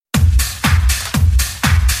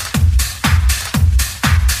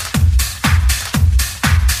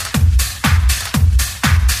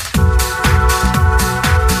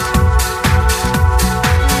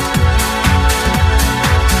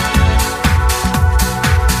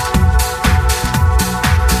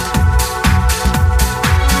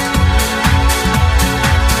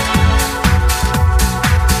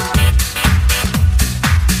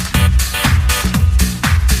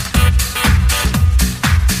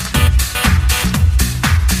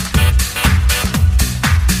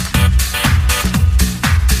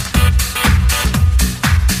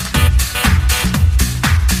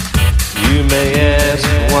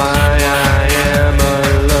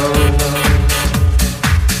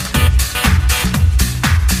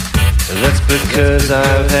'cause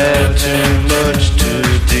I've had too much to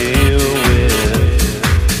deal with.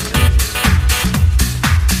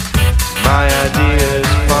 My ideas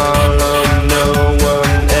follow no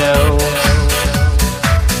one else.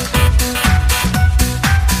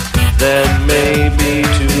 That may be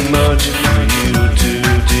too much for you to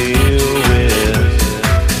deal with.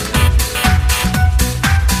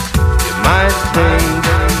 You might think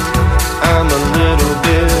I'm a little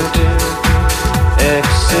bit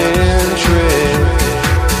eccentric.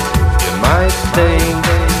 You might think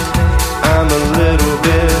I'm a little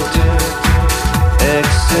bit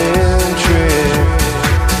eccentric.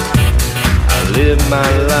 I live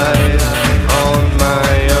my life on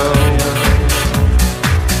my own.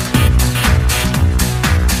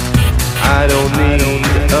 I don't need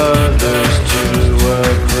others to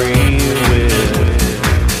agree with.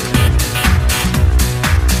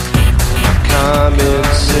 My common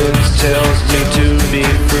sense tells me to